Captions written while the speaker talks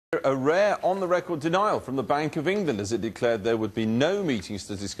A rare on-the-record denial from the Bank of England as it declared there would be no meetings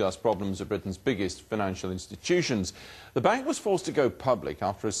to discuss problems at Britain's biggest financial institutions. The bank was forced to go public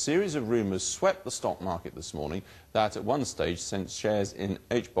after a series of rumours swept the stock market this morning that at one stage sent shares in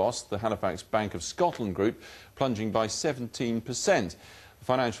HBOS, the Halifax Bank of Scotland group, plunging by 17%. The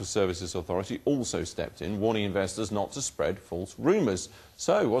Financial Services Authority also stepped in, warning investors not to spread false rumours.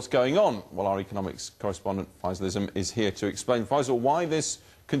 So, what's going on? Well, our economics correspondent Faisal Islam is here to explain. Faisal, why this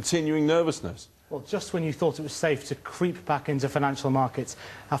continuing nervousness? Well, just when you thought it was safe to creep back into financial markets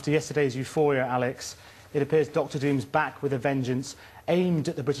after yesterday's euphoria, Alex, it appears Dr. Doom's back with a vengeance aimed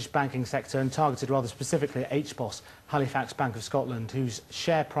at the British banking sector and targeted rather specifically at HBOS, Halifax Bank of Scotland, whose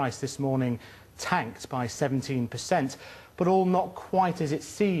share price this morning tanked by 17%. But all not quite as it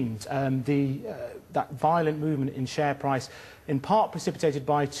seemed. That violent movement in share price, in part precipitated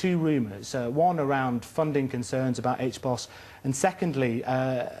by two rumours. One around funding concerns about HBOS, and secondly,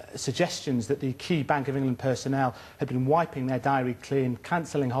 suggestions that the key Bank of England personnel had been wiping their diary clean,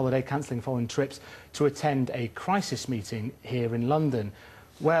 cancelling holiday, cancelling foreign trips to attend a crisis meeting here in London.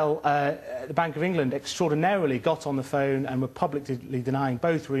 Well, the Bank of England extraordinarily got on the phone and were publicly denying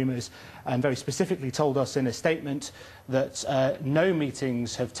both rumours, and very specifically told us in a statement that no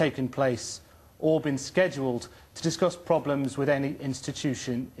meetings have taken place or been scheduled to discuss problems with any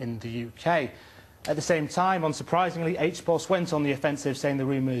institution in the UK. At the same time, unsurprisingly, HBOS went on the offensive, saying the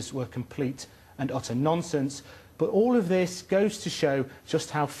rumours were complete and utter nonsense. But all of this goes to show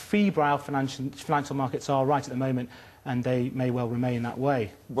just how febrile financial markets are right at the moment, and they may well remain that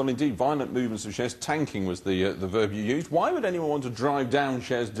way. Well, indeed, violent movements of shares, tanking was the verb you used. Why would anyone want to drive down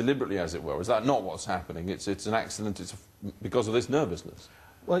shares deliberately, as it were? Is that not what's happening? It's an accident, it's because of this nervousness?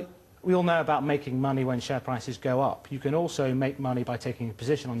 Well, we all know about making money when share prices go up. You can also make money by taking a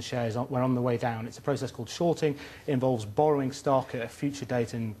position on shares when on the way down. It's a process called shorting. It involves borrowing stock at a future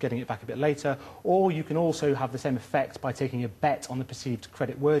date and getting it back a bit later. Or you can also have the same effect by taking a bet on the perceived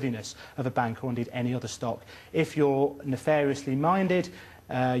creditworthiness of a bank or indeed any other stock. If you're nefariously minded,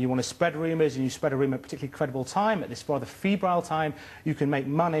 you want to spread rumours, and you spread a rumour at a particularly credible time, at this rather febrile time, you can make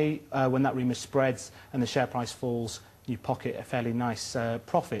money when that rumour spreads and the share price falls. You pocket a fairly nice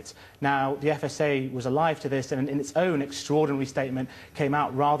profit. Now, the FSA was alive to this and in its own extraordinary statement came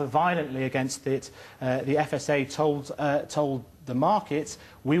out rather violently against it. The FSA told the markets,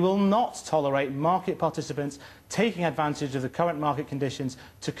 we will not tolerate market participants taking advantage of the current market conditions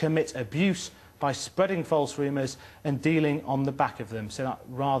to commit abuse by spreading false rumours and dealing on the back of them. So that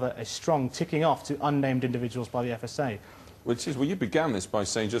rather a strong ticking off to unnamed individuals by the FSA. Which is, well, you began this by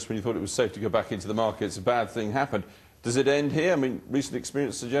saying just when you thought it was safe to go back into the markets, a bad thing happened. Does it end here? I mean, recent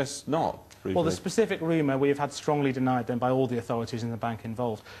experience suggests not. Briefly. Well, the specific rumour we have had strongly denied then by all the authorities in the bank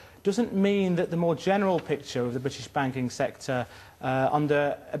involved. Doesn't mean that the more general picture of the British banking sector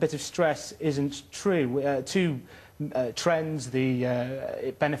under a bit of stress isn't true. Two trends,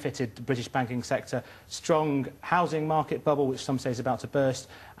 it benefited the British banking sector, strong housing market bubble, which some say is about to burst,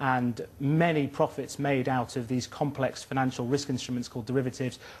 and many profits made out of these complex financial risk instruments called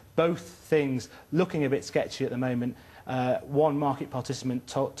derivatives. Both things looking a bit sketchy at the moment. One market participant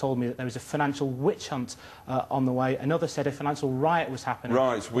told me that there was a financial witch hunt on the way. Another said a financial riot was happening.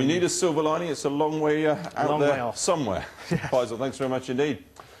 Right, we need a silver lining. It's a long way out there somewhere. Yes. Faisal, thanks very much indeed.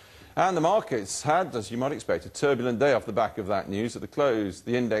 And the markets had, as you might expect, a turbulent day off the back of that news. At the close,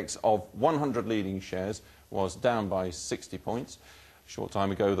 the index of 100 leading shares was down by 60 points. A short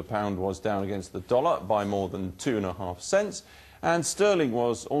time ago, the pound was down against the dollar by more than 2.5 cents. And sterling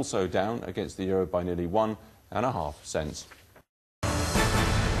was also down against the euro by nearly 1.5 cents.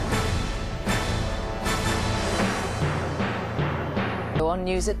 On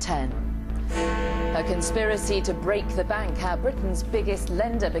News at 10. A conspiracy to break the bank, how Britain's biggest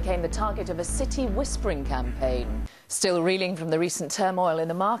lender became the target of a city whispering campaign. Still reeling from the recent turmoil in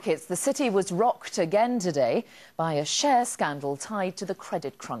the markets, the city was rocked again today by a share scandal tied to the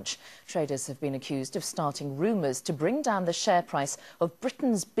credit crunch. Traders have been accused of starting rumours to bring down the share price of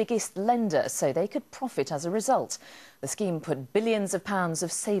Britain's biggest lender so they could profit as a result. The scheme put billions of pounds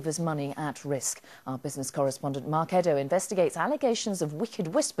of savers' money at risk. Our business correspondent Mark Edo investigates allegations of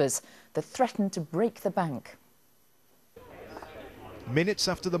wicked whispers that threaten to break the bank. Minutes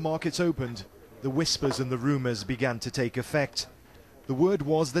after the markets opened, the whispers and the rumours began to take effect. The word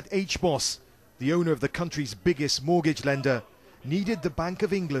was that HBOS, the owner of the country's biggest mortgage lender, needed the Bank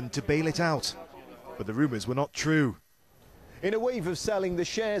of England to bail it out. But the rumours were not true. In a wave of selling, the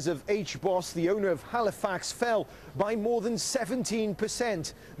shares of HBOS, the owner of Halifax, fell by more than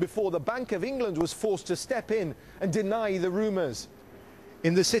 17% before the Bank of England was forced to step in and deny the rumours.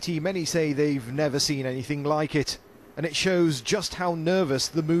 In the city, many say they've never seen anything like it. and it shows just how nervous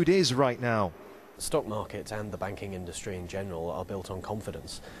the mood is right now. The stock market and the banking industry in general are built on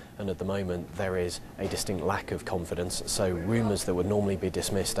confidence, and at the moment there is a distinct lack of confidence, so rumours that would normally be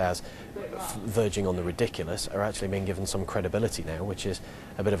dismissed as verging on the ridiculous are actually being given some credibility now, which is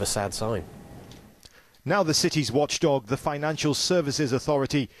a bit of a sad sign. Now the city's watchdog, the Financial Services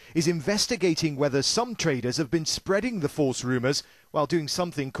Authority, is investigating whether some traders have been spreading the false rumours while doing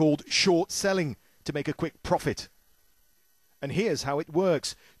something called short selling to make a quick profit. And here's how it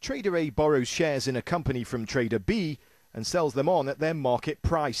works. Trader A borrows shares in a company from Trader B and sells them on at their market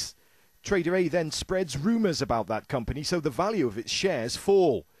price. Trader A then spreads rumours about that company so the value of its shares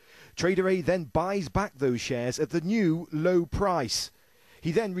fall. Trader A then buys back those shares at the new low price.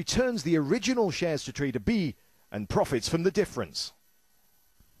 He then returns the original shares to Trader B and profits from the difference.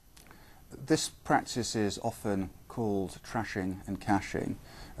 This practice is often called trashing and cashing.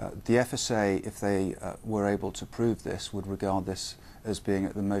 The FSA, if they were able to prove this, would regard this as being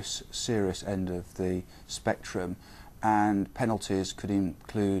at the most serious end of the spectrum, and penalties could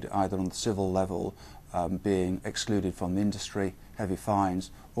include either on the civil level being excluded from the industry, heavy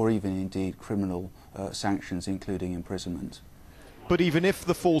fines, or even indeed criminal sanctions including imprisonment. But even if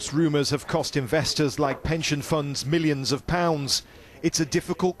the false rumours have cost investors like pension funds millions of pounds, it's a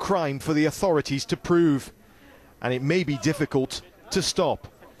difficult crime for the authorities to prove. And it may be difficult to stop.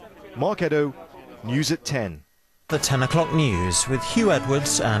 Mark Edo, News at 10. The 10 o'clock news with Hugh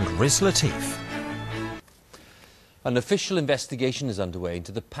Edwards and Riz Latif. An official investigation is underway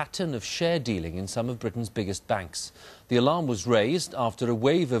into the pattern of share dealing in some of Britain's biggest banks. The alarm was raised after a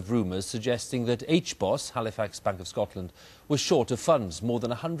wave of rumours suggesting that HBOS, Halifax Bank of Scotland, was short of funds. More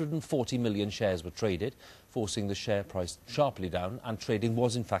than 140 million shares were traded, forcing the share price sharply down, and trading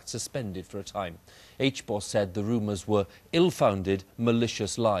was in fact suspended for a time. HBOS said the rumours were ill-founded,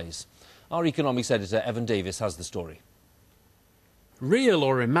 malicious lies. Our economics editor Evan Davis has the story. Real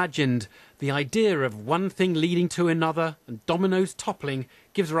or imagined, the idea of one thing leading to another and dominoes toppling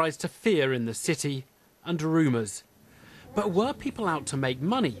gives rise to fear in the city and rumours. But were people out to make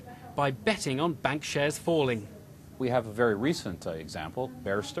money by betting on bank shares falling? We have a very recent example,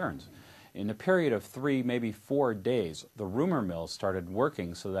 Bear Stearns. In a period of 3, maybe 4 days, the rumour mill started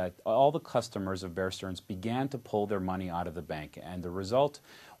working so that all the customers of Bear Stearns began to pull their money out of the bank, and the result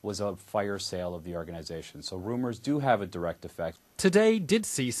was a fire sale of the organization. So rumours do have a direct effect. Today did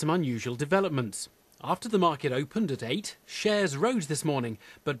see some unusual developments. After the market opened at 8, shares rose this morning,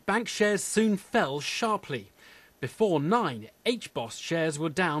 but bank shares soon fell sharply. Before 9, HBOS shares were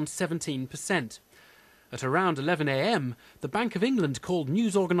down 17%. At around 11 a.m, the Bank of England called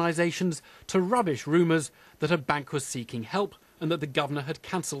news organisations to rubbish rumours that a bank was seeking help and that the governor had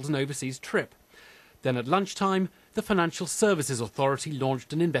cancelled an overseas trip. Then at lunchtime, the Financial Services Authority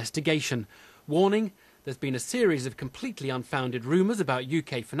launched an investigation, warning there's been a series of completely unfounded rumours about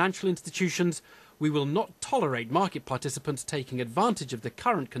UK financial institutions. We will not tolerate market participants taking advantage of the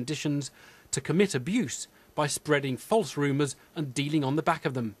current conditions to commit abuse by spreading false rumours and dealing on the back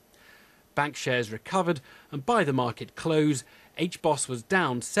of them. Bank shares recovered, and by the market close, HBOS was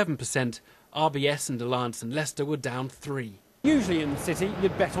down 7%, RBS and Alliance and Leicester were down 3%. Usually in the city,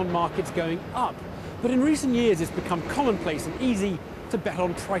 you'd bet on markets going up. But in recent years, it's become commonplace and easy to bet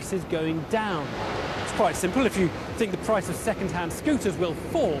on prices going down. It's quite simple. If you think the price of second-hand scooters will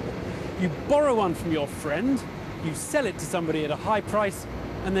fall, you borrow one from your friend, you sell it to somebody at a high price,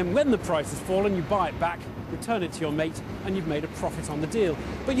 and then when the price has fallen, you buy it back, return it to your mate, and you've made a profit on the deal.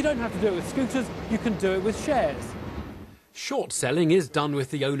 But you don't have to do it with scooters, you can do it with shares. Short selling is done with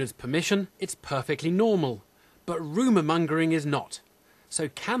the owner's permission. It's perfectly normal. But rumour mongering is not. So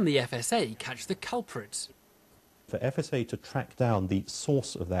can the FSA catch the culprits? For FSA to track down the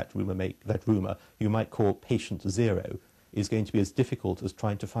source of that rumour, you might call patient zero, is going to be as difficult as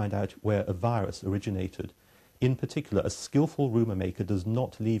trying to find out where a virus originated. In particular, a skillful rumour maker does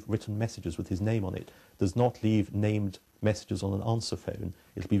not leave written messages with his name on it, does not leave named messages on an answer phone.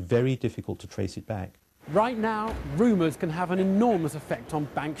 It'll be very difficult to trace it back. Right now, rumours can have an enormous effect on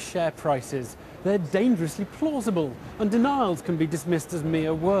bank share prices. They're dangerously plausible, and denials can be dismissed as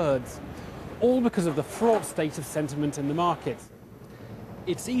mere words, all because of the fraught state of sentiment in the markets.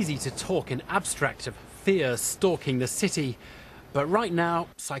 It's easy to talk in abstract of fear stalking the city, but right now,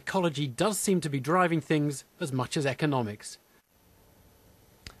 psychology does seem to be driving things as much as economics.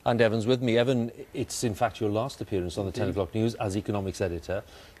 And Evan's with me. Evan, it's in fact your last appearance on the 10 o'clock news as economics editor,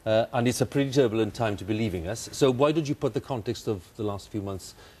 and it's a pretty turbulent time to be leaving us. So why did you put the context of the last few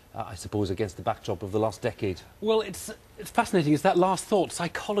months, I suppose, against the backdrop of the last decade? Well, it's fascinating. It's that last thought.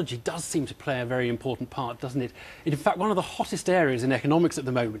 Psychology does seem to play a very important part, doesn't it? In fact, one of the hottest areas in economics at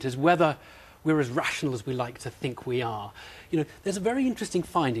the moment is whether we're as rational as we like to think we are. You know, there's a very interesting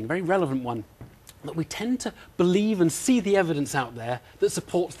finding, very relevant one, that we tend to believe and see the evidence out there that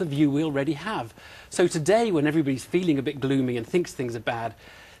supports the view we already have. So today, when everybody's feeling a bit gloomy and thinks things are bad,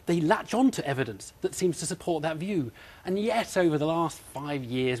 they latch on to evidence that seems to support that view. And yet, over the last 5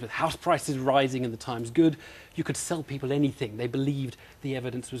 years, with house prices rising and the times good, you could sell people anything. They believed the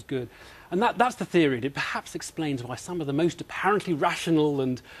evidence was good. And that's the theory. And it perhaps explains why some of the most apparently rational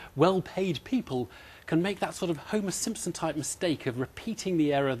and well-paid people can make that sort of Homer Simpson-type mistake of repeating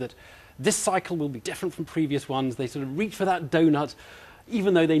the error that this cycle will be different from previous ones. They sort of reach for that donut,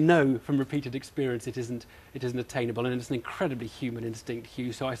 even though they know from repeated experience it isn't attainable. And it's an incredibly human instinct,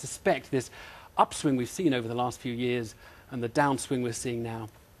 Hugh. So I suspect this upswing we've seen over the last few years and the downswing we're seeing now,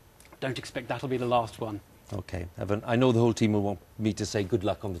 don't expect that'll be the last one. OK, Evan, I know the whole team will want me to say good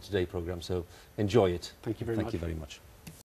luck on the Today programme, so enjoy it. Thank you very much. Thank you very much.